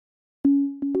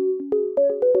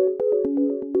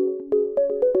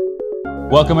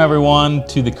Welcome, everyone,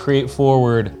 to the Create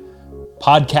Forward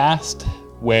podcast,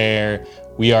 where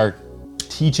we are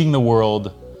teaching the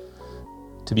world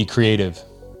to be creative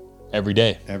every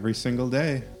day. Every single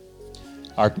day.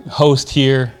 Our host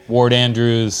here, Ward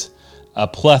Andrews, a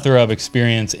plethora of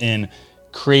experience in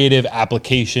creative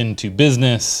application to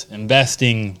business,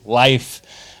 investing, life.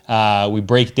 We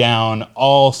break down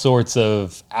all sorts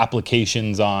of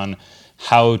applications on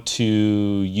how to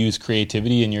use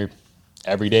creativity in your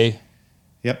everyday.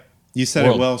 Yep. You said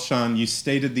world. it well, Sean. You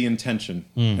stated the intention,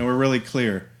 and we're really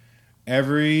clear.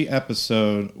 Every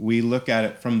episode, we look at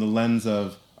it from the lens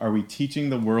of, are we teaching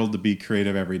the world to be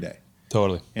creative every day?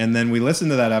 Totally. And then we listen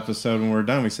to that episode, when we're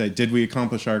done, we say, did we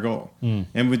accomplish our goal?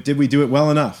 And did we do it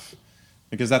well enough?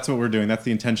 Because that's what we're doing. That's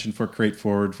the intention for Create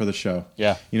Forward for the show.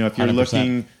 Yeah. You know, if you're 100%.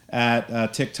 looking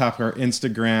at TikTok or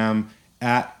Instagram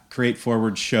at Create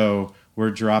Forward Show,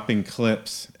 we're dropping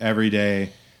clips every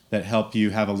day that help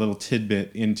you have a little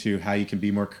tidbit into how you can be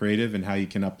more creative and how you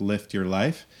can uplift your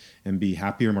life and be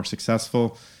happier, more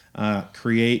successful.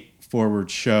 Create Forward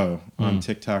Show on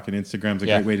TikTok and Instagram is a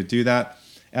great way to do that.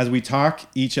 As we talk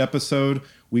each episode,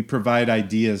 we provide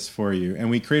ideas for you, and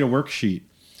we create a worksheet.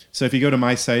 So if you go to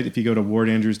my site, if you go to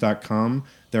wardandrews.com,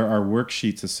 there are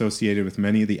worksheets associated with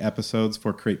many of the episodes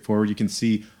for Create Forward. You can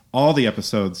see all the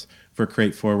episodes for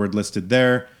Create Forward listed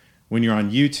there. When you're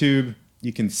on YouTube,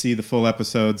 you can see the full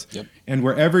episodes. Yep. And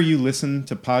wherever you listen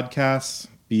to podcasts,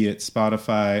 be it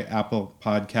Spotify, Apple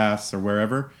Podcasts, or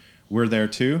wherever, we're there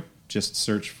too. Just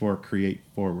search for Create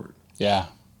Forward. Yeah.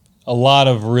 A lot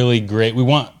of really great, we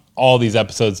want all these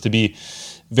episodes to be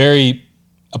very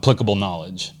applicable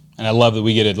knowledge. And I love that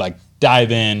we get to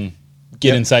dive in,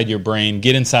 get inside your brain,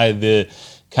 get inside the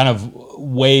kind of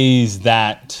ways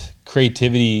that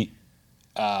creativity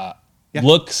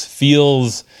looks,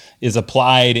 feels, is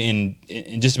applied in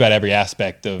just about every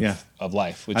aspect of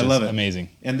life, which I love is it. amazing.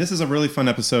 And this is a really fun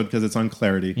episode because it's on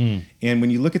clarity. And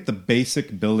when you look at the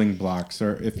basic building blocks,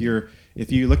 or if you're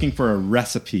looking for a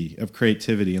recipe of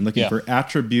creativity and looking for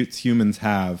attributes humans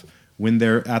have when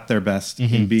they're at their best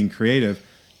in being creative,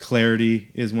 clarity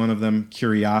is one of them.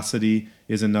 Curiosity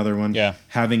is another one. Yeah.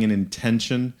 Having an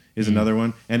intention is another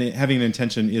one. And having an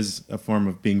intention is a form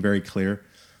of being very clear.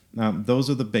 Those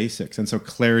are the basics. And so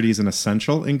clarity is an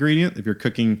essential ingredient. If you're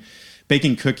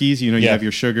baking cookies, you have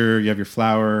your sugar, you have your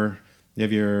flour, you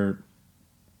have your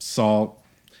salt.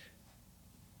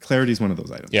 Clarity is one of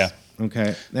those items. Yeah.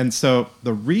 Okay. And so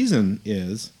the reason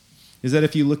is that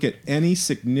if you look at any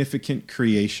significant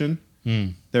creation,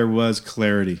 there was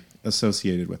clarity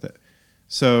associated with it.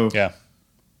 So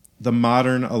the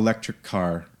modern electric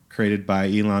car created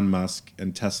by Elon Musk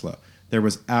and Tesla, there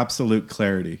was absolute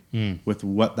clarity with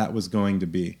what that was going to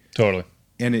be. Totally.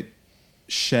 And it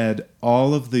shed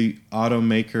all of the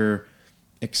automaker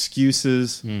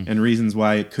excuses and reasons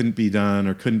why it couldn't be done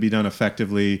or couldn't be done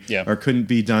effectively or couldn't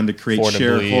be done to create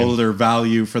shareholder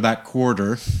value for that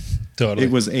quarter. Totally.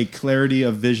 It was a clarity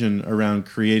of vision around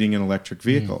creating an electric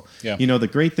vehicle. Yeah. You know, the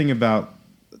great thing about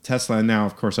Tesla, and now,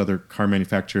 of course, other car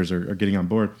manufacturers are getting on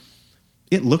board,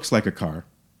 it looks like a car.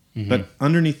 But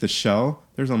underneath the shell,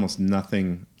 there's almost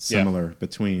nothing similar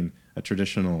between a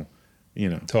traditional,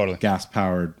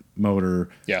 gas-powered motor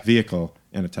vehicle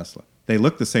and a Tesla. They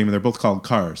look the same, and they're both called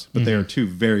cars, but they are two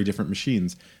very different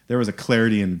machines. There was a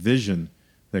clarity and vision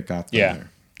that got them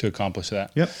there. To accomplish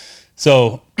that. Yep.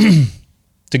 So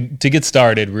to get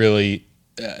started, really,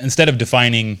 instead of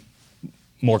defining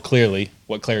more clearly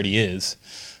what clarity is,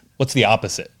 what's the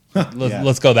opposite?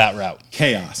 Let's go that route.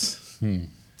 Chaos.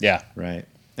 Yeah. Right.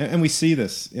 And we see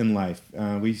this in life.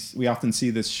 We often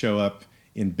see this show up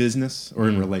in business or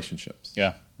in relationships.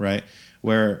 Yeah. Right?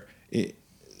 Where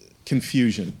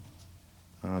confusion,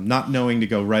 not knowing to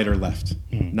go right or left,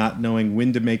 not knowing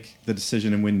when to make the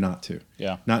decision and when not to,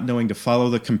 not knowing to follow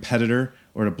the competitor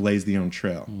or to blaze the own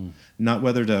trail, not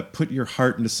whether to put your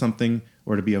heart into something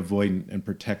or to be avoidant and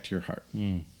protect your heart.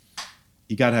 You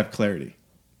got to have clarity.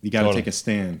 You got to take a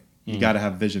stand. You got to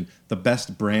have vision. The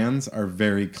best brands are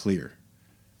very clear.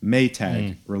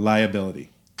 Maytag, reliability,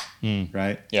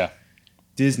 right? Yeah.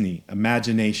 Disney,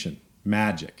 imagination,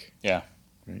 magic. Yeah.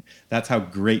 Right? That's how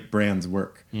great brands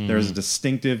work. There's a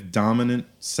distinctive, dominant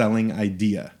selling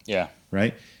idea. Yeah.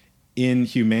 Right? In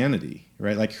humanity,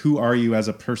 right? Like, who are you as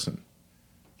a person?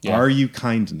 Yeah. Are you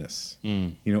kindness?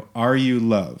 Are you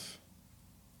love?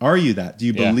 Are you that? Do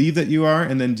you believe that you are?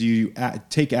 And then do you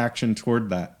take action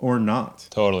toward that or not?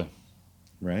 Totally.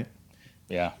 Right?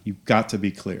 Yeah. You've got to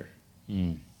be clear.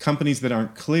 Companies that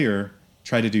aren't clear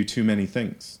try to do too many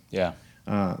things. Yeah.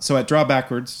 So at Draw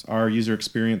Backwards, our user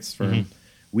experience firm,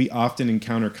 we often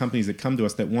encounter companies that come to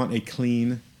us that want a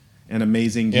clean and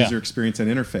amazing Yeah. user experience and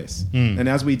interface. And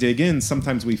as we dig in,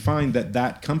 sometimes we find that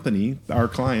that company, our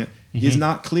client, is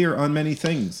not clear on many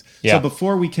things. Yeah. So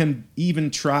before we can even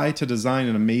try to design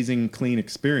an amazing, clean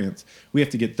experience, we have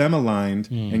to get them aligned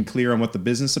and clear on what the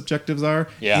business objectives are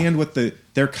Yeah. and what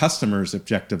their customers'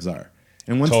 objectives are.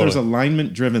 And once Totally. there's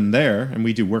alignment driven there, and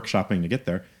we do workshopping to get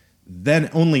there, then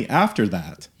only after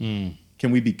that can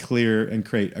we be clear and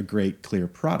create a great, clear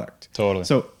product. Totally.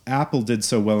 So Apple did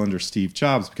so well under Steve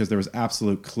Jobs because there was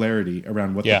absolute clarity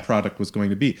around what Yeah. the product was going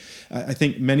to be. I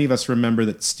think many of us remember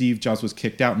that Steve Jobs was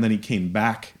kicked out and then he came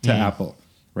back to Apple,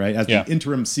 right? As Yeah. the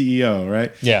interim CEO,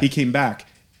 right? Yeah. He came back.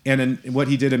 And then what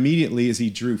he did immediately is he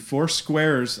drew 4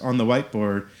 squares on the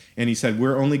whiteboard and he said,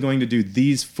 we're only going to do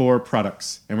these 4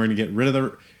 products and we're going to get rid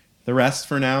of the rest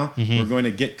for now. We're going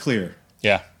to get clear,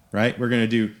 Yeah. right? We're going to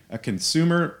do a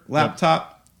consumer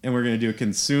laptop and we're going to do a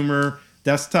consumer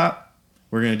desktop.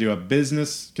 We're going to do a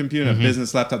business computer, a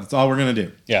business laptop. That's all we're going to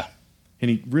do. Yeah.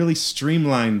 And he really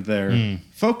streamlined their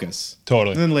focus.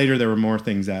 Totally. And then later there were more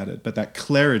things added. But that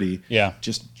clarity Yeah.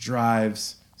 just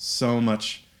drives so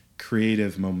much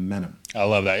creative momentum. I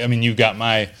love that. I mean, you've got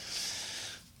my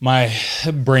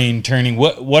brain turning.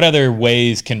 What other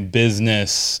ways can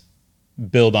business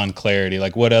build on clarity?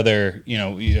 Like what other, you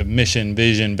have mission,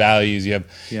 vision, values, you have,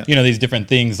 Yeah. these different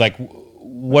things. Like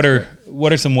what are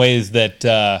some ways that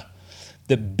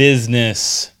that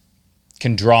business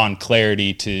can draw on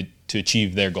clarity to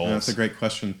achieve their goals? That's a great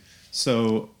question.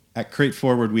 So at Create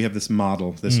Forward, we have this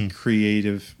model, this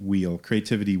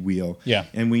creativity wheel. Yeah.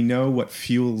 And we know what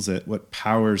fuels it, what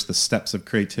powers the steps of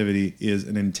creativity is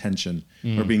an intention,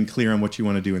 or being clear on what you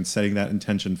want to do and setting that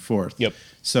intention forth. Yep.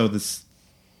 So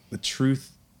the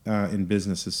truth in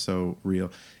business is so real.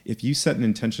 If you set an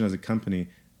intention as a company,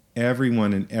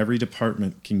 everyone in every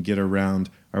department can get around,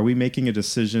 are we making a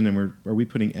decision and are we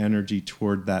putting energy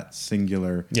toward that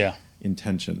singular Yeah.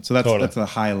 intention? So that's Totally. that's a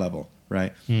high level,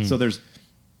 right? So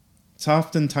it's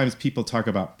oftentimes people talk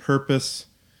about purpose,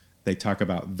 they talk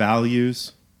about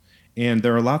values, and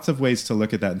there are lots of ways to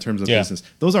look at that in terms of Yeah. business.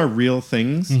 Those are real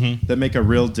things that make a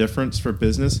real difference for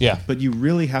business, Yeah. but you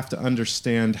really have to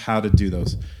understand how to do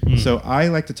those. So I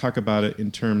like to talk about it in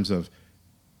terms of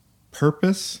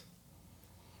purpose,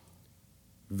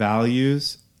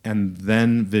 values, and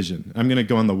then vision. I'm going to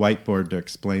go on the whiteboard to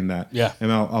explain that. Yeah.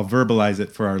 And I'll verbalize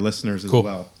it for our listeners as Cool.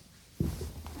 well.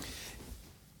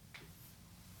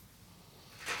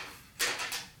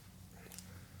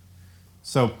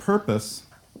 So purpose,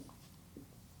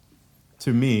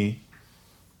 to me,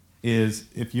 is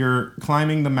if you're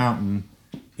climbing the mountain,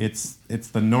 it's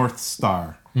the North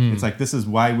Star. It's like, this is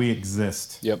why we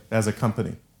exist Yep. as a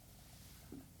company.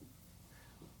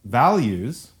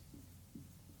 Values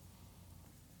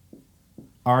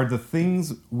are the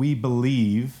things we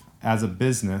believe as a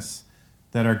business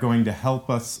that are going to help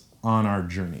us on our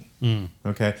journey.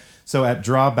 Okay? So at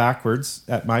Draw Backwards,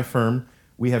 at my firm,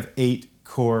 we have 8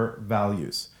 core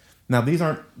values. Now, these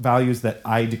aren't values that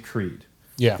I decreed.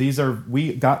 Yeah. These are,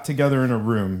 we got together in a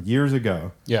room years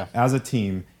ago Yeah. as a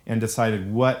team and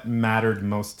decided what mattered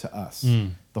most to us.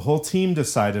 The whole team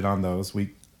decided on those.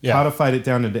 We Yeah. codified it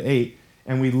down into 8,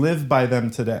 and we live by them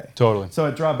today. Totally. So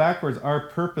at Draw Backwards, our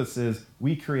purpose is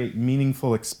we create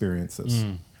meaningful experiences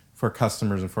for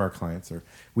customers and for our clients. Or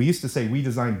we used to say we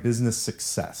design business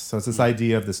success. So it's this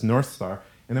idea of this North Star.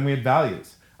 And then we had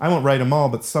values. I won't write them all,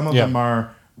 but some of Yeah. them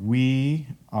are, we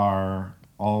are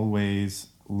always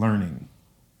learning.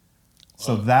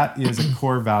 So that is a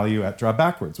core value at Draw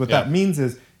Backwards. What Yeah. that means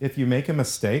is if you make a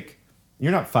mistake,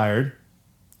 you're not fired.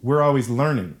 We're always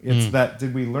learning. It's that,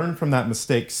 did we learn from that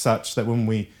mistake such that when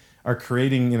we are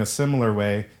creating in a similar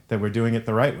way, that we're doing it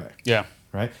the right way, Yeah.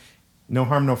 right? No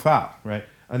harm, no foul, right?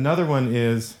 Another one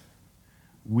is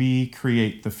we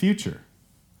create the future.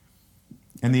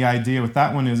 And the idea with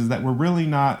that one is that we're really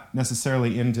not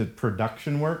necessarily into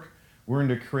production work. We're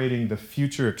into creating the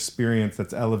future experience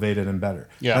that's elevated and better.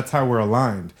 Yeah. That's how we're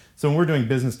aligned. So when we're doing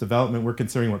business development, we're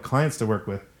considering what clients to work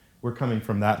with. We're coming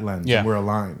from that lens. Yeah. And we're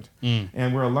aligned.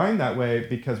 And we're aligned that way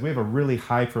because we have a really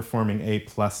high-performing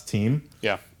A-plus team.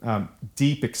 Yeah.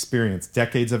 Deep experience,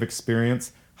 decades of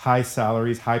experience, high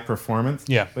salaries, high performance.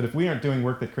 Yeah. But if we aren't doing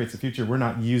work that creates the future, we're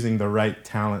not using the right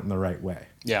talent in the right way,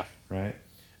 Yeah. right?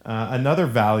 Another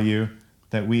value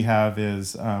that we have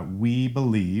is we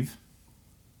believe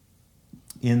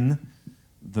in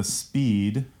the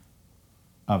speed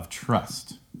of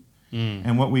trust.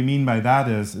 And what we mean by that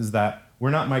is that we're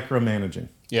not micromanaging.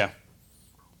 Yeah.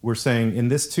 We're saying in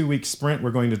this 2-week sprint, we're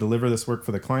going to deliver this work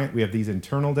for the client. We have these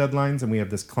internal deadlines and we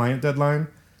have this client deadline,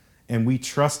 and we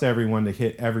trust everyone to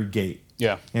hit every gate.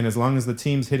 Yeah. And as long as the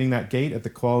team's hitting that gate at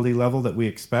the quality level that we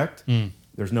expect,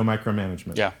 There's no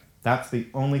micromanagement. Yeah. That's the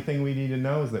only thing we need to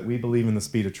know, is that we believe in the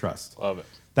speed of trust. Love it.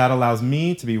 That allows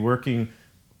me to be working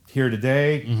here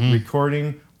today,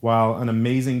 recording, while an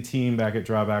amazing team back at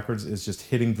Draw Backwards is just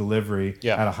hitting delivery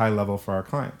at a high level for our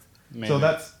clients. Amazing. So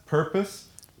that's purpose,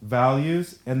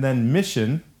 values, and then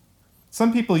mission.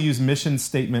 Some people use mission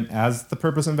statement as the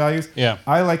purpose and values. Yeah.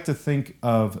 I like to think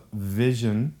of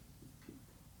mission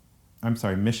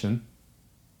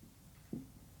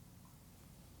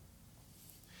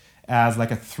as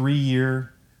like a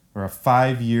 3-year or a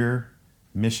 5-year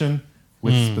mission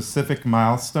with specific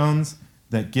milestones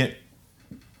that get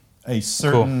a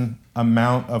certain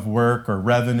amount of work or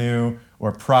revenue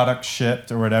or product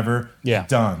shipped or whatever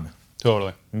done.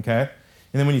 Totally. Okay?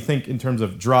 And then when you think in terms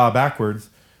of Draw Backwards,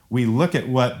 we look at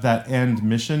what that end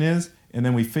mission is, and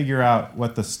then we figure out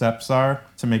what the steps are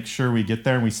to make sure we get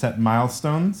there, and we set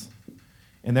milestones.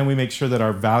 And then we make sure that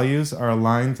our values are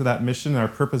aligned to that mission, our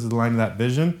purpose is aligned to that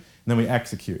vision, and then we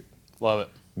execute. Love it.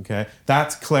 Okay?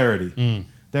 That's clarity.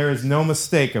 There is no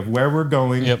mistake of where we're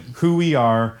going, who we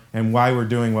are, and why we're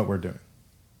doing what we're doing.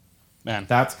 Man.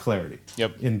 That's clarity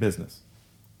in business.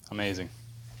 Amazing.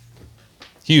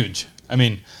 Huge. I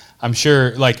mean, I'm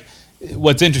sure, like,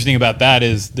 what's interesting about that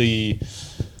is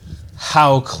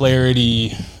how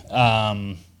clarity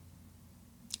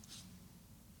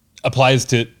applies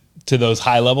to those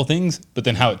high level things, but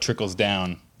then how it trickles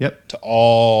down to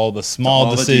all the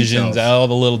small decisions, all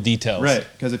the little details. Right,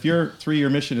 because if your 3-year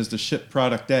mission is to ship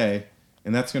product A,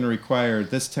 and that's going to require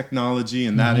this technology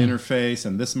and that interface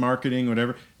and this marketing,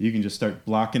 whatever, you can just start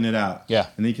blocking it out. Yeah.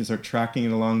 And then you can start tracking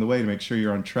it along the way to make sure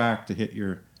you're on track to hit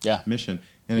your mission.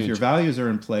 And Huge. if your values are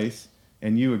in place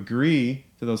and you agree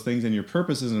to those things and your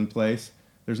purpose is in place,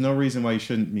 there's no reason why you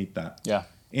shouldn't meet that. Yeah.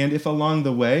 And if along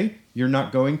the way you're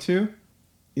not going to,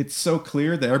 it's so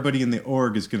clear that everybody in the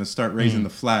org is going to start raising the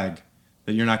flag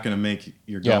that you're not going to make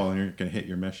your goal and you're going to hit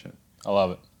your mission. I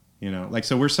love it. You know, like,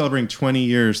 so we're celebrating 20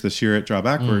 years this year at Draw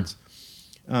Backwards.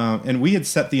 And we had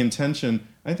set the intention,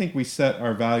 I think we set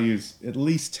our values at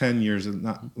least 10 years,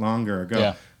 not longer ago.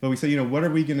 Yeah. But we said, you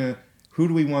know, who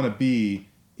do we want to be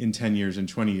in 10 years and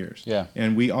 20 years? Yeah.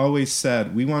 And we always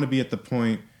said, we want to be at the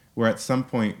point where at some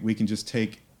point we can just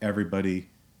take everybody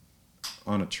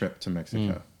on a trip to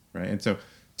Mexico, right? And so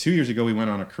 2 years ago, we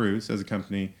went on a cruise as a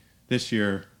company. This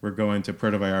year, we're going to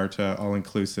Puerto Vallarta,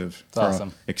 all-inclusive, for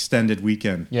an extended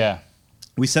weekend. Yeah.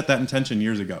 We set that intention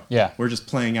years ago. Yeah. We're just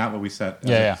playing out what we set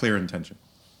as a clear intention.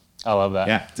 I love that.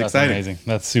 Yeah, it's That's exciting. Amazing.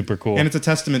 That's super cool. And it's a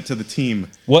testament to the team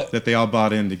that they all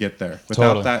bought in to get there.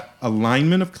 Without that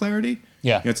alignment of clarity,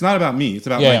 it's not about me. It's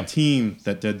about my team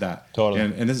that did that. Totally.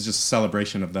 And this is just a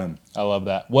celebration of them. I love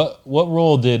that. What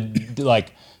role did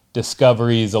like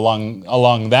discoveries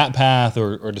along that path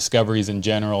or discoveries in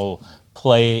general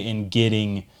play in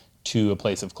getting to a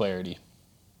place of clarity?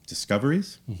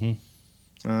 Discoveries?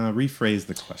 Rephrase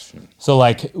the question. So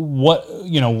like what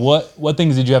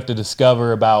things did you have to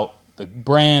discover about the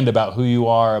brand, about who you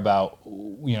are, about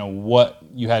what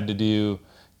you had to do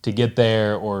to get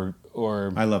there, or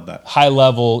I love that. High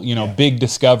level, big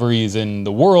discoveries in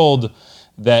the world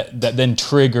that then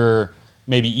trigger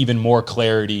maybe even more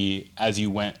clarity as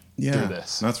you went through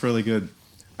this. That's really good.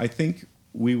 I think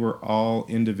we were all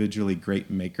individually great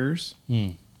makers,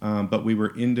 but we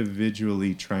were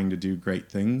individually trying to do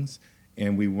great things,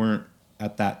 and we weren't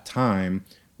at that time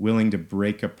willing to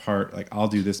break apart, like, I'll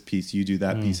do this piece, you do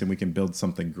that piece, and we can build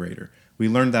something greater. We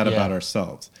learned that about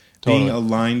ourselves. Being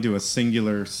aligned to a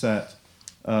singular set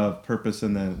of purpose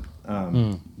and then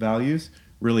values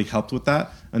really helped with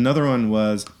that. Another one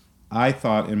was, I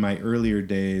thought in my earlier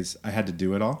days, I had to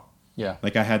do it all. Yeah.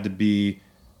 Like, I had to be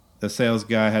the sales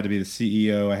guy, I had to be the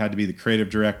CEO, I had to be the creative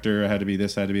director, I had to be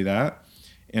this, I had to be that.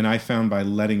 And I found by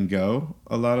letting go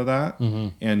a lot of that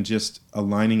and just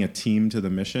aligning a team to the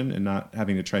mission and not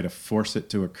having to try to force it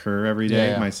to occur every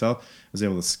day myself, I was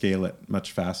able to scale it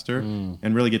much faster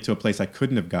and really get to a place I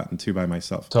couldn't have gotten to by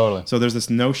myself. Totally. So there's this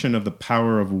notion of the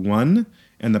power of one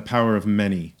and the power of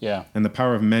many. Yeah. And the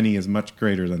power of many is much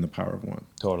greater than the power of one.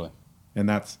 Totally. And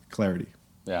that's clarity.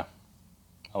 Yeah.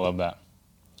 I love that.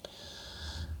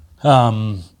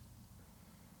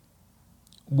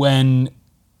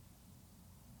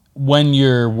 When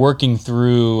you're working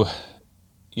through,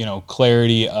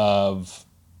 clarity of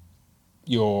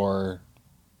your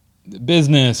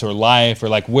business or life, or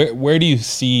like where do you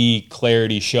see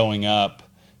clarity showing up?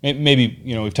 Maybe,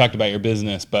 we've talked about your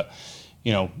business, but,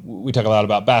 we talk a lot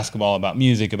about basketball, about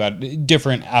music, about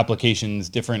different applications,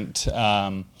 different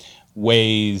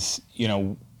ways,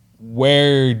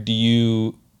 where do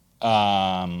you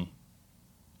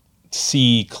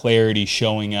see clarity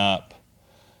showing up?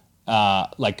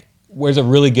 Like where's a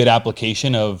really good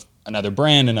application of another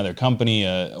brand, another company,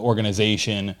 a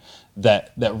organization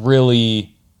that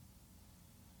really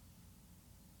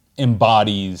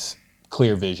embodies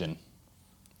clear vision?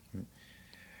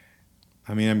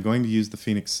 I mean, I'm going to use the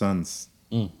Phoenix Suns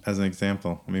as an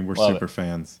example. I mean, we're Love super it.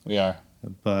 fans. We are.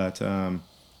 But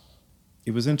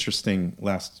it was interesting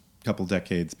last couple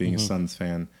decades being a Suns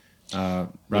fan. Robert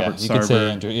you could say Sarver,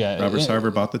 Andrew, yeah. Robert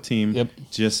Sarver bought the team Yep.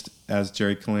 just as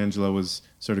Jerry Colangelo was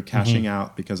sort of cashing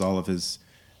out because all of his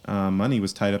money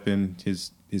was tied up in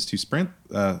his two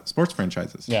sports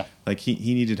franchises. Yeah. Like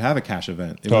he needed to have a cash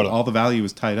event. Totally. All the value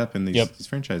was tied up in these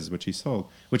franchises, which he sold,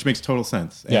 which makes total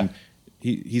sense. And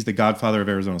he's the godfather of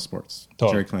Arizona sports,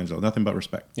 Totally. Jerry Colangelo. Nothing but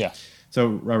respect. Yeah. So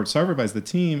Robert Sarver buys the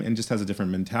team and just has a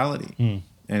different mentality.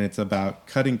 And it's about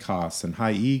cutting costs and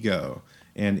high ego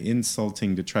and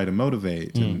insulting to try to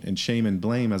motivate and shame and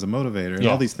blame as a motivator and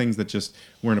all these things that just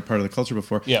weren't a part of the culture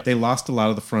before. Yeah. They lost a lot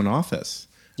of the front office.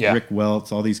 Yeah. Rick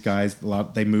Welts, all these guys,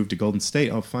 they moved to Golden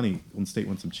State. Oh, funny. Golden State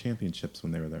won some championships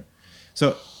when they were there.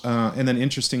 So, and then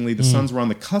interestingly, the Suns were on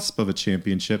the cusp of a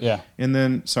championship. Yeah. And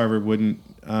then Sarver wouldn't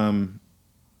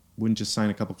just sign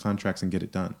a couple contracts and get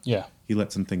it done. Yeah. He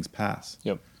let some things pass.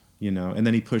 Yep. And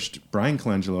then he pushed Brian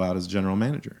Colangelo out as general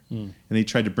manager. And he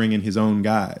tried to bring in his own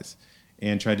guys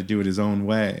and tried to do it his own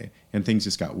way. And things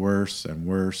just got worse and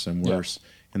worse and worse.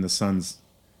 And the Suns,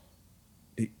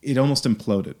 it almost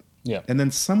imploded. Yeah. And then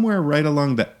somewhere right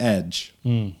along the edge,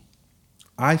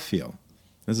 I feel,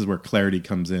 this is where clarity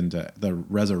comes into the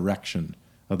resurrection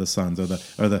of the Suns or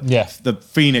the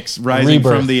Phoenix rising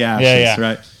Rebirth. from the ashes, Yeah.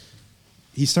 right?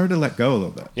 He started to let go a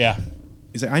little bit. Yeah.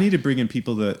 He's like, I need to bring in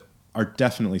people that are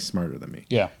definitely smarter than me.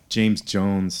 Yeah. James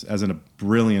Jones as a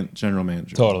brilliant general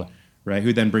manager. Totally. Right?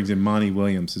 Who then brings in Monty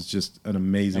Williams, who's just an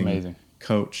amazing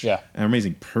coach. Yeah. An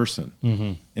amazing person.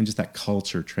 And just that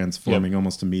culture transforming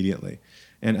almost immediately.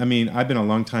 And I mean, I've been a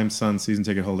long-time Suns season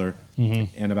ticket holder.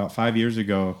 And about 5 years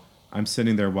ago, I'm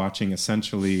sitting there watching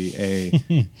essentially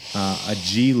a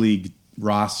G League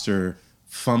roster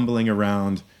fumbling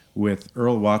around with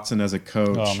Earl Watson as a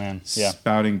coach,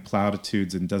 spouting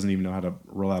platitudes and doesn't even know how to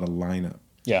roll out a lineup.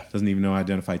 Yeah. Doesn't even know how to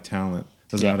identify talent.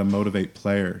 Doesn't know how to motivate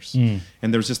players.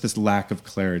 And there's just this lack of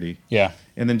clarity. Yeah.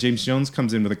 And then James Jones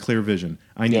comes in with a clear vision.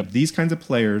 I need these kinds of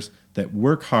players that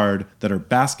work hard, that are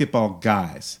basketball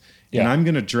guys. And I'm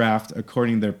going to draft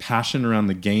according to their passion around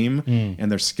the game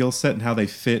and their skill set and how they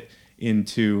fit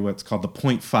into what's called the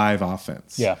 0.5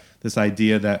 offense. Yeah. This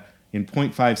idea that in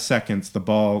 0.5 seconds, the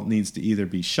ball needs to either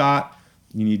be shot,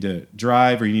 you need to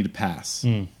drive, or you need to pass.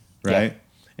 Right?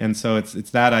 And so it's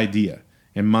that idea.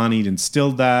 And Monty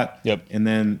instilled that. Yep. And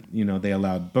then, they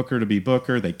allowed Booker to be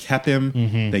Booker. They kept him.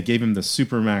 They gave him the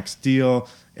Supermax deal.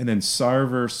 And then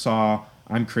Sarver saw,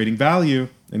 I'm creating value.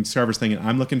 And Sarver's thinking,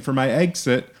 I'm looking for my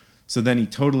exit. So then he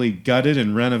totally gutted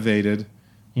and renovated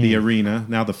the arena,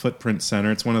 now the Footprint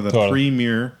Center. It's one of the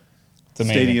premier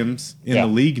stadiums in the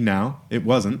league now. It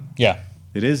wasn't. Yeah.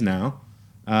 It is now.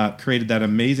 Created that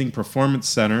amazing performance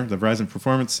center, the Verizon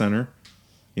Performance Center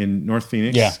in North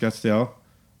Phoenix, Scottsdale,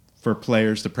 for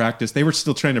players to practice. They were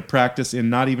still trying to practice in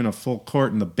not even a full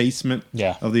court in the basement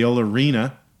of the old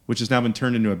arena, which has now been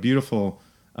turned into a beautiful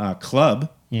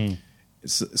club.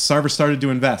 Sarver started to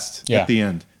invest at the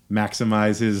end.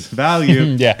 Maximize his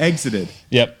value, exited.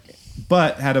 Yep.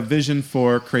 But had a vision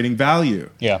for creating value.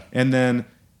 Yeah. And then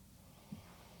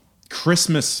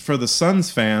Christmas for the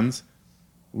Suns fans,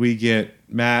 we get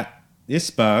Matt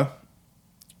Ishbia.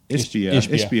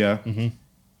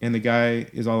 And the guy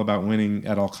is all about winning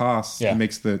at all costs. Yeah.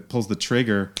 And pulls the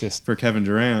trigger for Kevin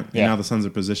Durant. And now the Suns are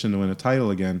positioned to win a title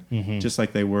again, just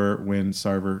like they were when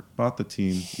Sarver bought the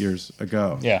team years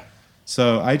ago. Yeah.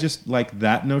 So I just like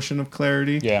that notion of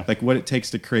clarity. Yeah. Like what it takes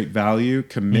to create value,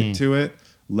 commit to it,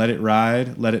 let it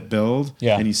ride, let it build,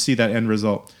 and you see that end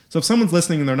result. So if someone's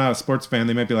listening and they're not a sports fan,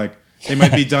 they might be like, they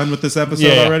might be done with this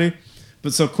episode already.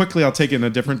 But so quickly I'll take it in a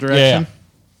different direction.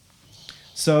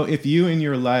 So if you in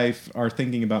your life are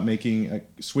thinking about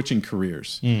switching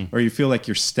careers, or you feel like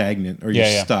you're stagnant or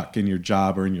you're stuck in your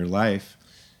job or in your life,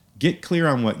 get clear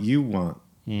on what you want.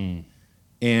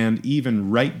 And even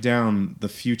write down the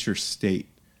future state.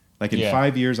 Like in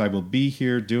 5 years, I will be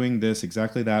here doing this,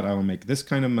 exactly that. I will make this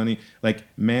kind of money. Like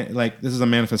this is a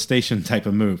manifestation type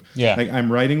of move. Yeah. Like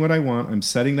I'm writing what I want. I'm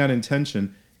setting that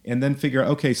intention, and then figure out,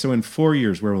 okay, so in 4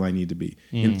 years, where will I need to be?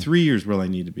 In 3 years, where will I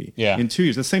need to be? Yeah. In 2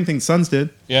 years, the same thing Suns did.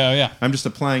 Yeah. I'm just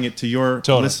applying it to your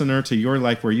listener, to your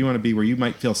life, where you want to be, where you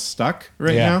might feel stuck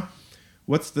right now.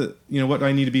 What's what do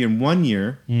I need to be in 1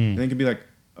 year? And then it can be like,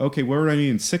 okay, where would I need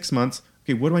in 6 months?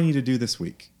 Okay, what do I need to do this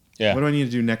week? Yeah. What do I need to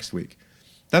do next week?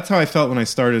 That's how I felt when I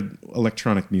started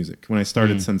electronic music, when I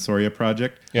started Sensoria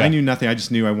Project. Yeah. I knew nothing. I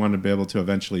just knew I wanted to be able to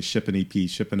eventually ship an EP,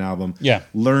 ship an album, Yeah.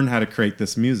 learn how to create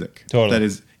this music Totally. that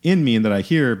is in me and that I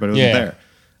hear, but it wasn't Yeah. there.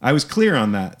 I was clear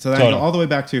on that. So then I Totally. go all the way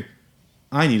back to,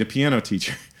 I need a piano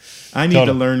teacher. I need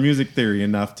Totally. to learn music theory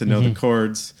enough to know the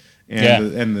chords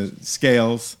and, Yeah. and the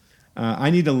scales. I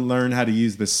need to learn how to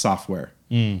use this software.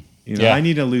 You know, Yeah. I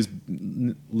need to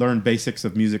learn basics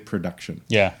of music production.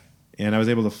 Yeah. And I was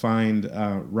able to find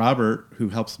Robert, who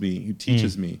helps me, who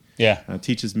teaches me. Yeah.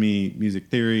 Teaches me music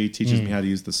theory, teaches me how to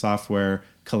use the software,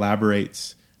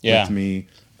 collaborates Yeah. with me,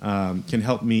 can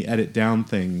help me edit down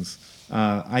things.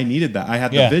 I needed that. I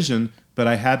had Yeah. the vision, but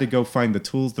I had to go find the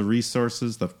tools, the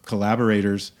resources, the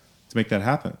collaborators to make that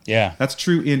happen. Yeah. That's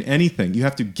true in anything. You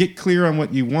have to get clear on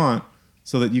what you want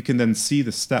so that you can then see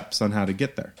the steps on how to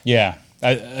get there. Yeah.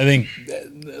 I think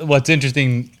what's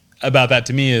interesting about that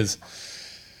to me is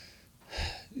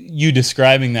you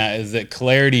describing that is that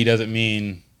clarity doesn't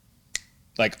mean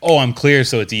like, oh, I'm clear,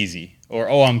 so it's easy, or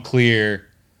oh, I'm clear,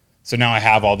 so now I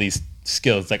have all these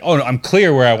skills. It's like, oh, no, I'm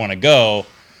clear where I want to go.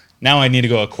 Now I need to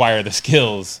go acquire the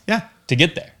skills Yeah, to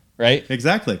get there. Right?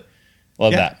 exactly.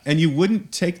 Love Yeah, that. and you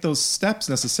wouldn't take those steps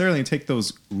necessarily and take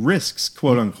those risks,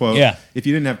 quote unquote, Yeah. if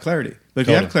you didn't have clarity. But if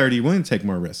you Totally. have clarity, you're willing to take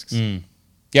more risks.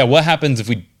 Yeah. What happens if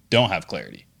we don't have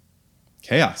clarity?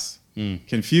 Chaos,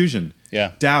 confusion,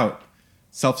 Yeah. doubt,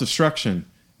 self-destruction,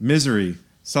 misery,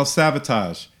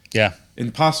 self-sabotage, Yeah.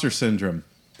 imposter syndrome,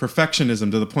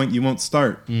 perfectionism to the point you won't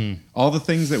start. All the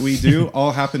things that we do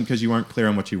all happen because you aren't clear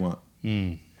on what you want.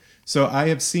 So I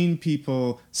have seen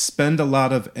people spend a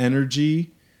lot of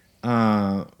energy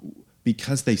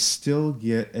because they still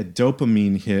get a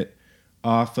dopamine hit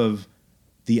off of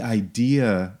the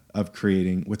idea of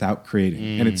creating without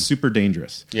creating. And it's super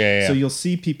dangerous. Yeah. So you'll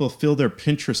see people fill their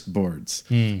Pinterest boards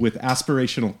with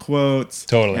aspirational quotes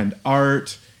Totally. and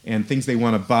art and things they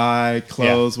want to buy,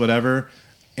 clothes, whatever.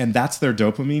 And that's their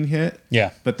dopamine hit.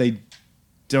 Yeah. But they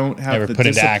don't have Never the put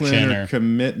it to discipline action or or-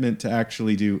 commitment to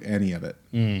actually do any of it.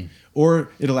 Or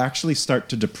it'll actually start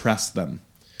to depress them.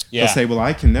 Yeah. They'll say, well,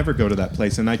 I can never go to that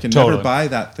place and I can Totally. never buy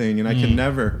that thing and I can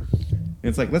never. And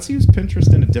it's like, let's use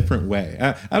Pinterest in a different way.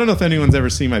 I don't know if anyone's ever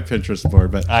seen my Pinterest board,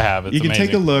 but I have. It's you can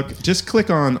take a amazing. look. Just click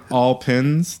on all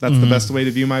pins. That's the best way to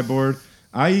view my board.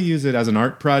 I use it as an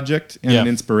art project and Yeah. an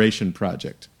inspiration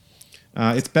project.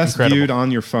 It's best Incredible. viewed on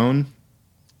your phone.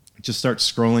 Just start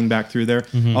scrolling back through there.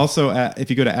 Mm-hmm. Also, if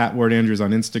you go to @WardAndrews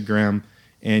on Instagram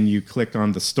and you click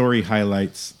on the story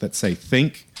highlights that say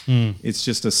 "think," it's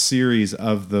just a series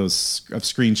of those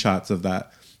screenshots of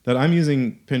that. That I'm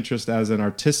using Pinterest as an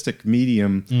artistic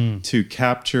medium to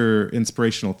capture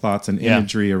inspirational thoughts and Yeah.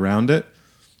 imagery around it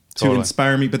to Totally.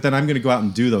 inspire me. But then I'm going to go out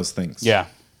and do those things. Yeah.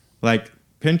 Like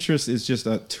Pinterest is just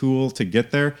a tool to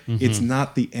get there. It's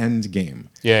not the end game.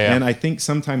 Yeah. And I think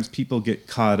sometimes people get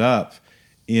caught up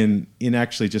in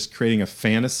actually just creating a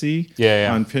fantasy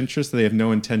Yeah. on Pinterest that they have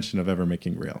no intention of ever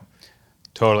making real.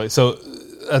 Totally. So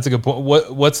that's a good point.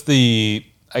 What's the,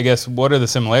 I guess, what are the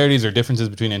similarities or differences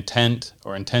between intent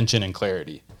or intention and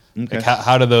clarity? Okay. Like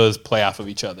how do those play off of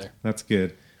each other? That's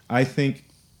good. I think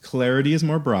clarity is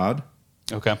more broad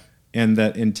Okay. and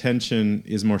that intention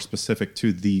is more specific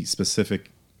to the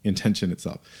specific intention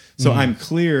itself. So I'm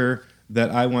clear that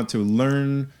I want to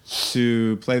learn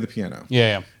to play the piano.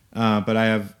 Yeah. But I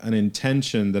have an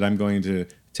intention that I'm going to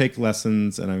take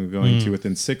lessons and I'm going to,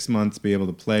 within 6 months, be able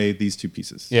to play these two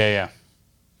pieces. Yeah.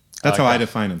 That's like how I that.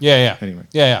 define them. Yeah. Anyway,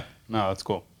 Yeah. No, that's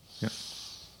cool.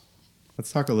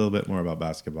 let's talk a little bit more about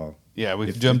basketball. Yeah, we've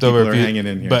If jumped people over are a few, hanging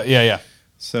in here. But yeah.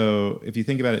 So if you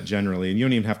think about it generally, and you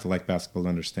don't even have to like basketball to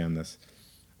understand this,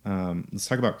 let's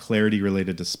talk about clarity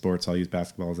related to sports. I'll use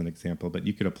basketball as an example, but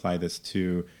you could apply this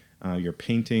to your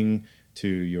painting, to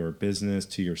your business,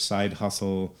 to your side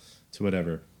hustle, to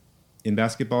whatever. In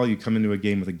basketball, you come into a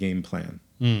game with a game plan,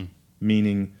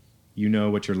 meaning you know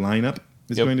what your lineup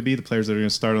is Yep. going to be, the players that are going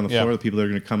to start on the Yeah. floor, the people that are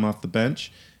going to come off the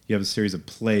bench. You have a series of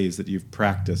plays that you've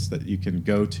practiced that you can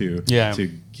go to Yeah. to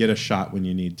get a shot when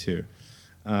you need to.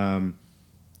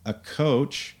 A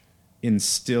coach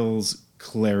instills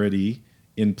clarity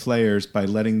in players by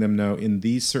letting them know in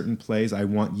these certain plays, I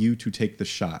want you to take the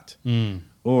shot.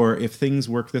 Or if things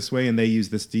work this way and they use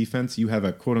this defense, you have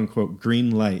a quote unquote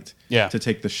green light Yeah. to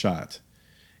take the shot.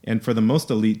 And for the most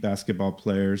elite basketball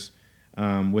players,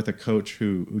 with a coach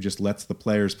who just lets the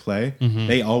players play,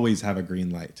 they always have a green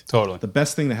light. Totally. The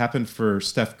best thing that happened for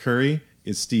Steph Curry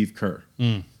is Steve Kerr.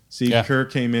 Steve Yeah. Kerr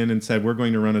came in and said, we're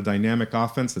going to run a dynamic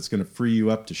offense that's going to free you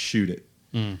up to shoot it.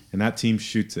 and that team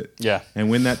shoots it. Yeah. And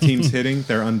when that team's hitting,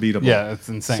 they're unbeatable. Yeah, it's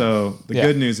insane. So the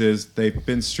good news is they've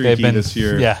been streaky this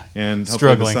year, and hopefully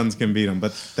struggling. the Suns can beat them.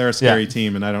 But they're a scary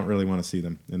team, and I don't really want to see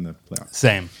them in the playoffs.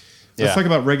 Same. So let's talk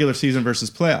about regular season versus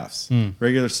playoffs.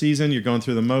 Regular season, you're going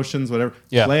through the motions, whatever.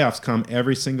 Yeah. Playoffs come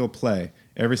every single play,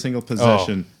 every single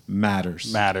possession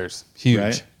matters. Huge.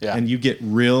 Right? Yeah. And you get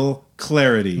real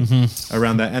clarity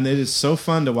around that. And it is so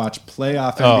fun to watch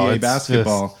playoff NBA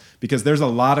basketball because there's a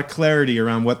lot of clarity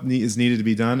around what is needed to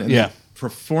be done. And the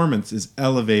performance is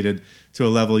elevated to a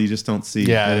level you just don't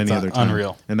see at any other time.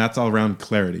 Unreal. And that's all around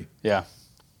clarity. Yeah.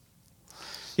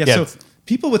 So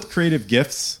people with creative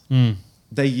gifts,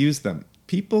 they use them.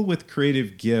 People with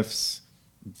creative gifts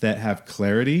that have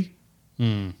clarity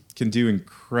can do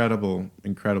incredible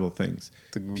things.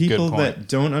 People that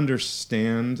don't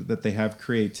understand that they have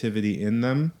creativity in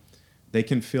them, they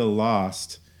can feel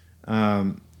lost.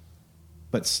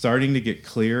 But starting to get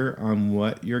clear on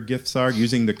what your gifts are,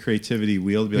 using the creativity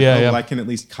wheel to be like, well, I can at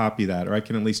least copy that, or I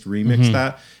can at least remix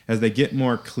that. As they get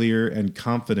more clear and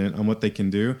confident on what they can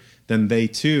do, then they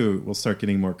too will start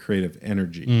getting more creative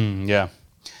energy.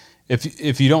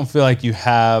 If you don't feel like you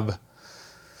have,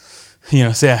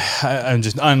 say I'm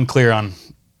just unclear on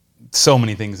so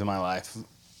many things in my life,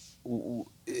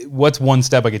 what's one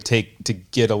step I could take to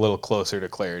get a little closer to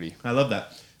clarity? I love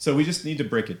that. So we just need to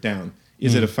break it down.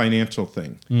 Is it a financial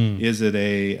thing? Is it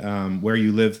a where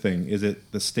you live thing? Is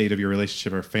it the state of your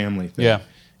relationship or family thing? Yeah.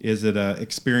 Is it a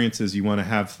experiences you want to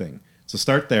have thing? So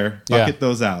start there, bucket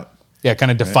those out. Yeah,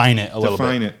 kind of define it a little bit.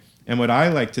 Define it. And what I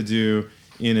like to do,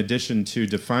 in addition to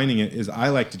defining it, is I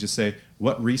like to just say,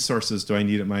 what resources do I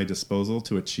need at my disposal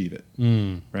to achieve it?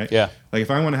 Right? Yeah. Like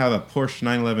if I want to have a Porsche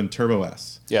 911 Turbo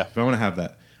S, if I want to have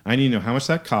that, I need to know how much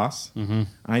that costs.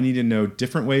 I need to know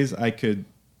different ways I could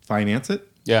finance it.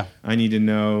 Yeah. I need to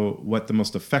know what the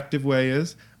most effective way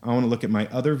is. I want to look at my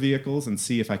other vehicles and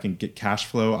see if I can get cash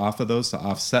flow off of those to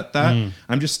offset that.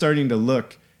 I'm just starting to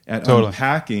look at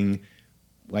unpacking,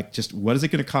 like just what is it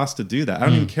going to cost to do that? I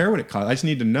don't even care what it costs. I just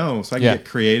need to know so I can get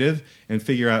creative and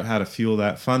figure out how to fuel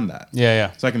that, fund that.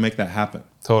 So I can make that happen.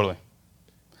 Totally.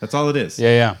 That's all it is.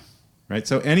 Right?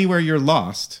 So anywhere you're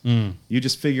lost, you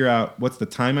just figure out what's the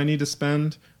time I need to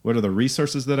spend, what are the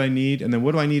resources that I need, and then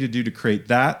what do I need to do to create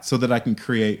that so that I can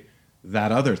create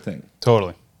that other thing.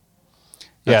 Totally.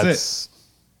 That's it.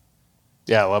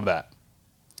 Yeah, I love that.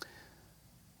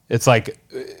 It's like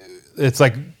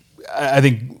I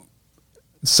think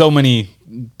so many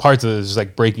parts of it is just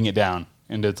like breaking it down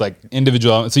into it's like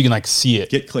individual, so you can like see it.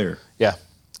 Get clear.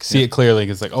 See it clearly.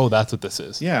 It's like, oh, that's what this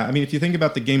is. Yeah, I mean, if you think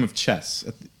about the game of chess,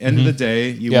 at the end of the day,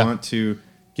 you want to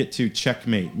get to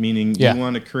checkmate, meaning you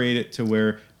want to create it to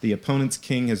where the opponent's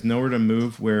king has nowhere to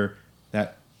move, where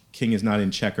that king is not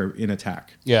in check or in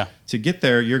attack. To get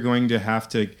there, you're going to have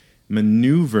to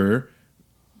maneuver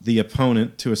the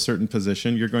opponent to a certain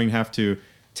position. You're going to have to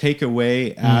take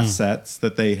away assets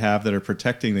that they have that are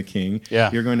protecting the king.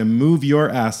 You're going to move your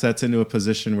assets into a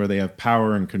position where they have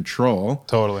power and control.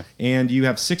 And you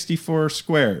have 64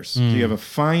 squares. So you have a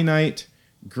finite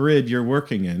grid you're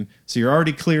working in. So you're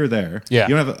already clear there. You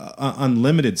don't have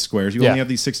unlimited squares. You only have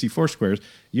these 64 squares.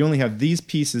 You only have these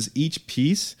pieces. Each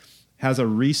piece has a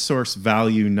resource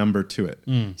value number to it.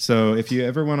 So if you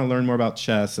ever want to learn more about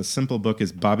chess, a simple book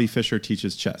is Bobby Fischer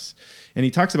Teaches Chess. And he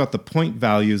talks about the point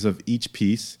values of each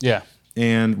piece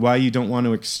and why you don't want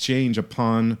to exchange a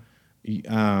pawn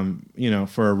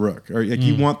for a rook. Or like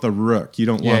you want the rook, you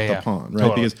don't want the pawn,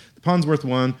 right? Because the pawn's worth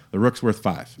 1, the rook's worth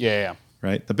 5.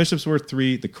 Right? The bishop's worth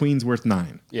 3, the queen's worth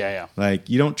 9. Like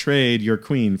you don't trade your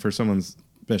queen for someone's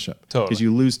bishop because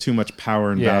you lose too much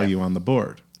power and value on the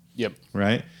board.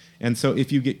 Right? And so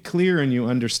if you get clear and you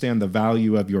understand the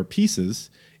value of your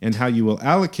pieces and how you will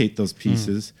allocate those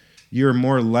pieces, you're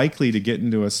more likely to get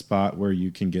into a spot where you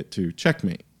can get to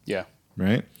checkmate.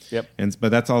 Right? But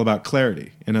that's all about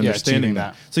clarity and understanding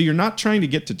that. So you're not trying to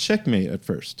get to checkmate at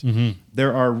first.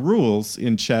 There are rules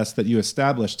in chess that you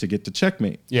establish to get to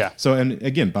checkmate. So, and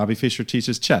again, Bobby Fischer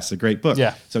Teaches Chess, a great book.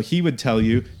 So he would tell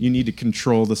you need to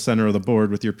control the center of the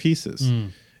board with your pieces.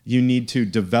 You need to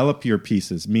develop your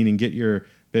pieces, meaning get your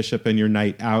bishop and your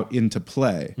knight out into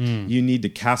play. You need to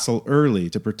castle early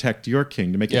to protect your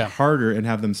king, to make it harder and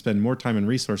have them spend more time and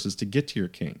resources to get to your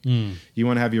king. You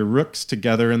want to have your rooks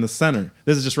together in the center.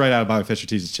 This is just right out of Bobby Fischer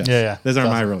Teaches Chess. These are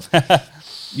my rules.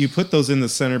 You put those in the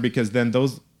center because then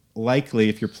those likely,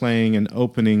 if you're playing an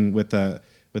opening with a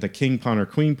king pawn or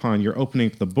queen pawn, you're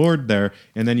opening up the board there,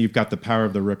 and then you've got the power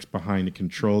of the rooks behind to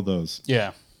control those.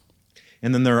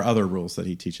 And then there are other rules that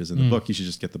he teaches in the book. You should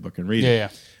just get the book and read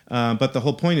it. But the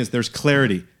whole point is there's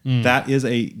clarity. That is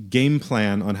a game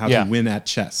plan on how to win at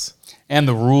chess. And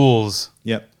the rules.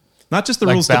 Yep. Not just the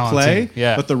Like rules balancing, to play,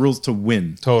 yeah. but the rules to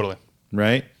win, Totally.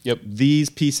 right? Yep. These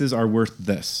pieces are worth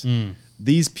this.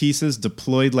 These pieces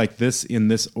deployed like this in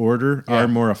this order Yeah. are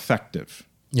more effective,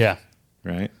 Yeah.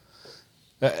 right?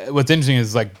 What's interesting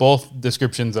is like both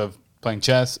descriptions of playing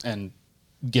chess and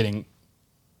getting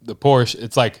the Porsche.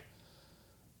 It's like,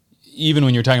 even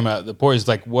when you're talking about the Porsche, it's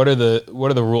like, what are the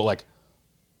rules, like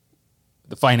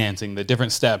the financing, the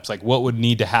different steps, like what would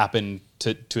need to happen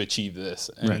to achieve this?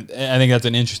 And Right. I think that's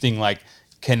an interesting like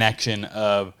connection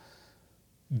of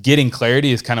getting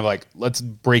clarity is kind of like, let's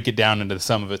break it down into the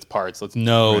sum of its parts. Let's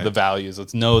know Right. the values.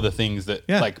 Let's know the things that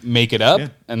Yeah. like make it up. Yeah.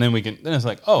 And then it's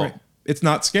like, oh, Right. It's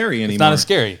not scary anymore. it's not as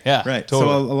scary. Yeah. Right.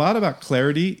 Totally. So a lot about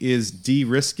clarity is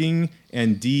de-risking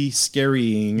and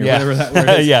de-scarying or Yeah. whatever that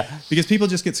word is. Yeah. Because people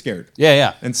just get scared. yeah.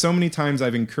 Yeah. And so many times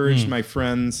I've encouraged my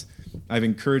friends, I've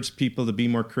encouraged people to be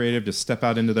more creative, to step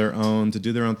out into their own, to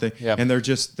do their own thing. Yeah. And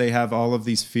they have all of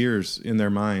these fears in their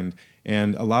mind.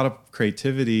 And a lot of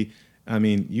creativity, I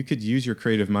mean, you could use your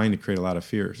creative mind to create a lot of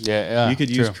fears. Yeah, You could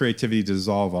use true. creativity to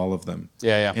dissolve all of them.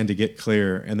 Yeah. And to get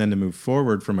clear and then to move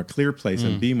forward from a clear place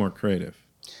and be more creative.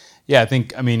 Yeah, I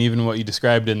think, I mean, even what you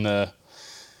described in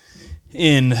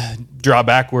draw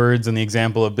backwards and the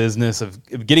example of business of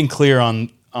getting clear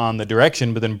on the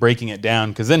direction, but then breaking it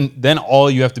down, because then all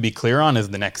you have to be clear on is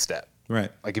the next step.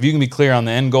 Right. Like if you can be clear on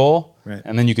the end goal, Right.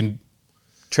 and then you can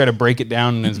try to break it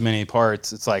down in as many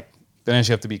parts, it's like then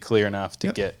you have to be clear enough to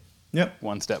Yep. get Yep.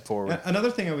 one step forward. Another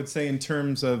thing I would say in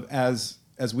terms of as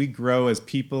we grow as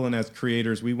people and as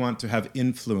creators, we want to have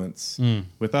influence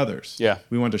with others. Yeah.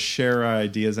 We want to share our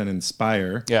ideas and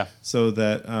inspire Yeah. so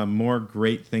that more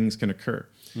great things can occur.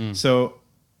 So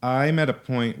I'm at a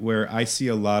point where I see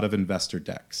a lot of investor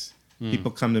decks.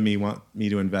 People come to me, want me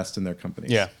to invest in their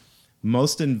companies. Yeah.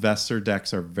 Most investor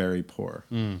decks are very poor.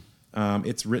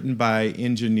 It's written by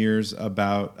engineers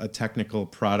about a technical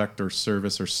product or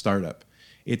service or startup.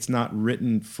 It's not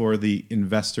written for the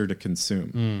investor to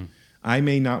consume. I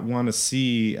may not want to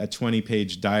see a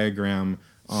 20-page diagram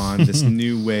on this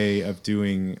new way of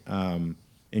doing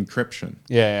encryption.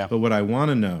 Yeah. But what I want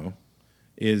to know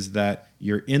is that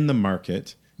you're in the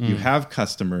market, you have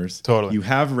customers, Totally. you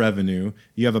have revenue,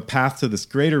 you have a path to this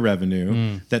greater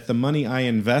revenue, that the money I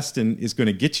invest in is going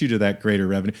to get you to that greater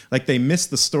revenue. Like they miss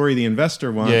the story the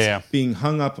investor wants, Yeah. being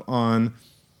hung up on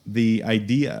the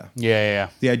idea. Yeah.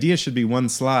 The idea should be one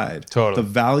slide. Totally. The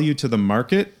value to the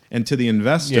market and to the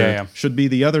investor Yeah. should be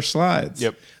the other slides.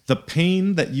 Yep. The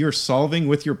pain that you're solving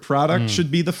with your product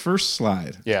should be the first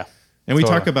slide. Yeah. And we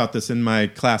Totally. talk about this in my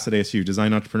class at ASU,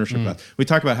 Design Entrepreneurship class. We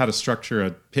talk about how to structure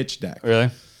a pitch deck. Really?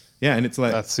 Yeah, and it's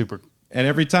like, That's super. and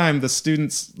every time the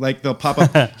students, like, they'll pop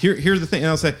up, here's the thing, and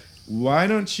I'll say, why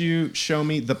don't you show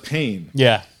me the pain?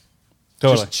 Yeah.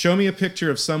 Totally. Just show me a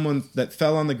picture of someone that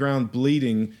fell on the ground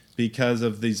bleeding because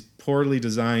of these poorly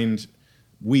designed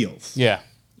wheels. Yeah.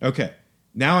 Okay,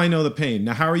 now I know the pain.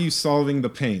 Now, how are you solving the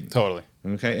pain? Totally.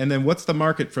 Okay, and then what's the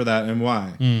market for that and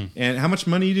why? And how much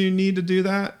money do you need to do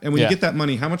that? And when Yeah. you get that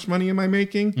money, how much money am I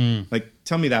making? Like,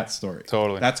 tell me that story.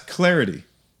 Totally. That's clarity.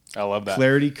 I love that.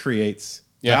 Clarity creates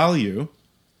Yeah. value.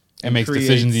 It makes creates-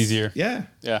 decisions easier. Yeah.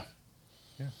 Yeah.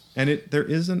 And there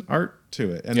is an art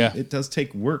to it. And Yeah. it does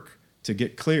take work to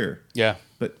get clear. Yeah.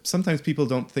 But sometimes people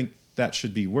don't think that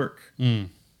should be work. And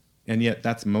yet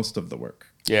that's most of the work.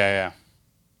 Yeah.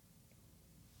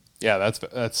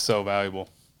 That's so valuable.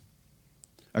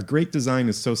 A great design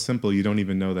is so simple you don't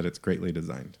even know that it's greatly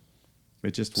designed.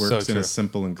 It just works in true. a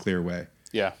simple and clear way.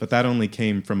 Yeah. But that only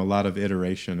came from a lot of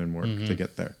iteration and work to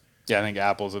get there. Yeah, I think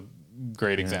Apple's a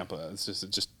great example. It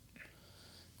just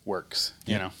works,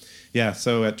 you know. Yeah,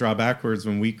 so at Draw Backwards,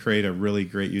 when we create a really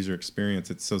great user experience,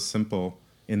 it's so simple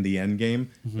in the end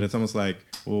game, but it's almost like,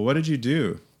 well, what did you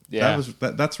do? Yeah.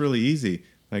 That's really easy.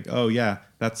 Like, oh yeah,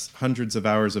 that's hundreds of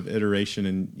hours of iteration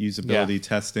and usability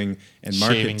testing and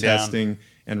market Shaving down. testing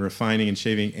and refining and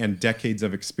shaving and decades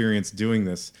of experience doing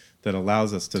this that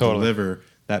allows us to Totally. deliver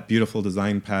that beautiful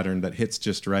design pattern that hits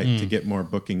just right to get more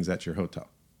bookings at your hotel.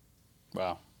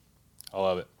 Wow. I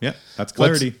love it. Yeah, that's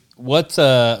clarity. What's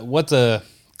a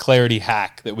clarity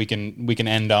hack that we can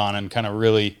end on and kind of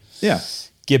really Yeah.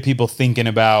 get people thinking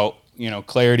about,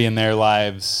 clarity in their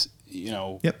lives,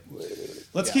 Yep.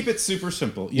 Let's keep it super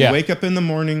simple. You Yeah. wake up in the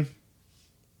morning,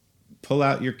 pull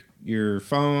out your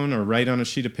phone or write on a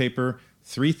sheet of paper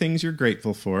 3 things you're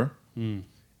grateful for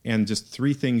and just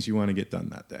 3 things you want to get done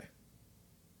that day.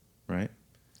 Right?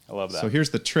 I love that. So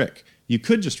here's the trick. You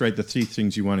could just write the 3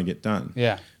 things you want to get done.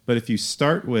 Yeah. But if you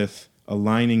start with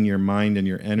aligning your mind and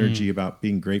your energy about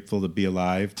being grateful to be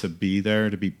alive, to be there,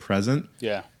 to be present,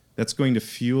 Yeah. that's going to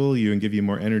fuel you and give you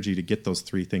more energy to get those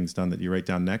 3 things done that you write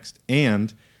down next.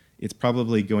 And it's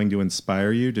probably going to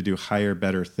inspire you to do higher,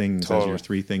 better things as your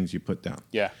 3 things you put down.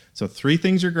 Yeah. So 3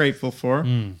 things you're grateful for,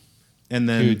 and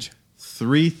then Huge.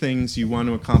 3 things you want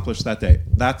to accomplish that day.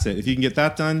 That's it. If you can get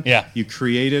that done, you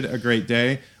created a great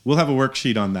day. We'll have a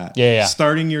worksheet on that. Yeah.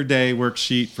 Starting your day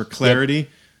worksheet for clarity. Yep.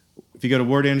 If you go to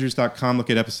wardandrews.com, look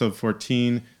at episode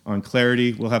 14 on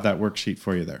clarity. We'll have that worksheet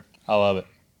for you there. I love it.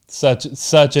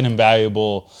 Such an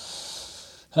invaluable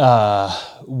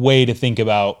way to think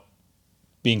about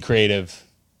being creative,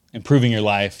 improving your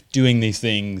life, doing these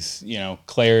things.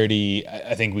 Clarity.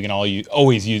 I think we can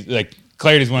always use. Like,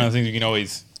 clarity is one of the things you can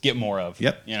always get more of.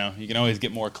 Yep. You can always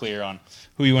get more clear on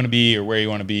who you want to be or where you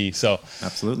want to be. So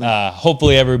absolutely.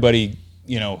 Hopefully everybody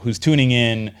who's tuning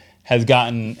in has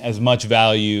gotten as much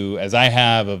value as I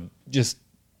have of just.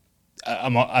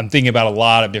 I'm thinking about a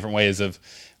lot of different ways of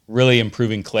really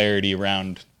improving clarity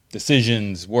around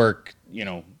decisions, work,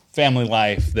 family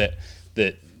life that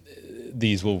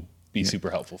these will be super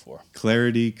helpful for.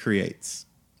 Clarity creates.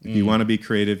 If you want to be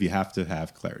creative, you have to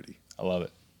have clarity. I love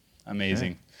it.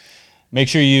 Amazing. Make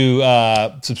sure you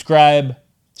subscribe,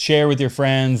 share with your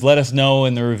friends. Let us know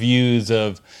in the reviews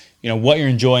of what you're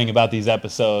enjoying about these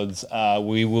episodes.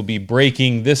 We will be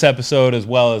breaking this episode as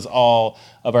well as all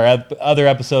of our other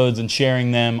episodes and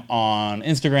sharing them on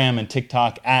Instagram and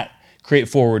TikTok at Create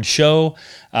Forward Show.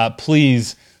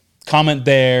 Please comment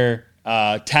there,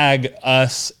 tag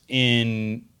us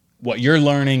in what you're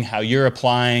learning, how you're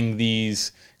applying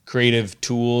these creative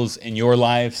tools in your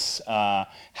lives.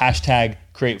 Hashtag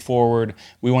Create Forward.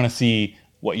 We want to see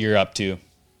what you're up to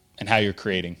and how you're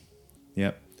creating.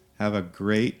 Yep. Have a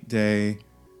great day.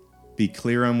 Be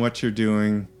clear on what you're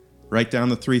doing. Write down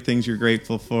the 3 things you're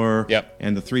grateful for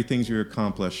and the 3 things you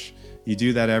accomplish. You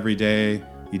do that every day.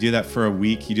 You do that for a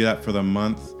week. You do that for the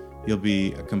month. You'll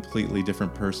be a completely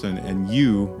different person, and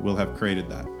you will have created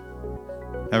that.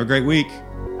 Have a great week.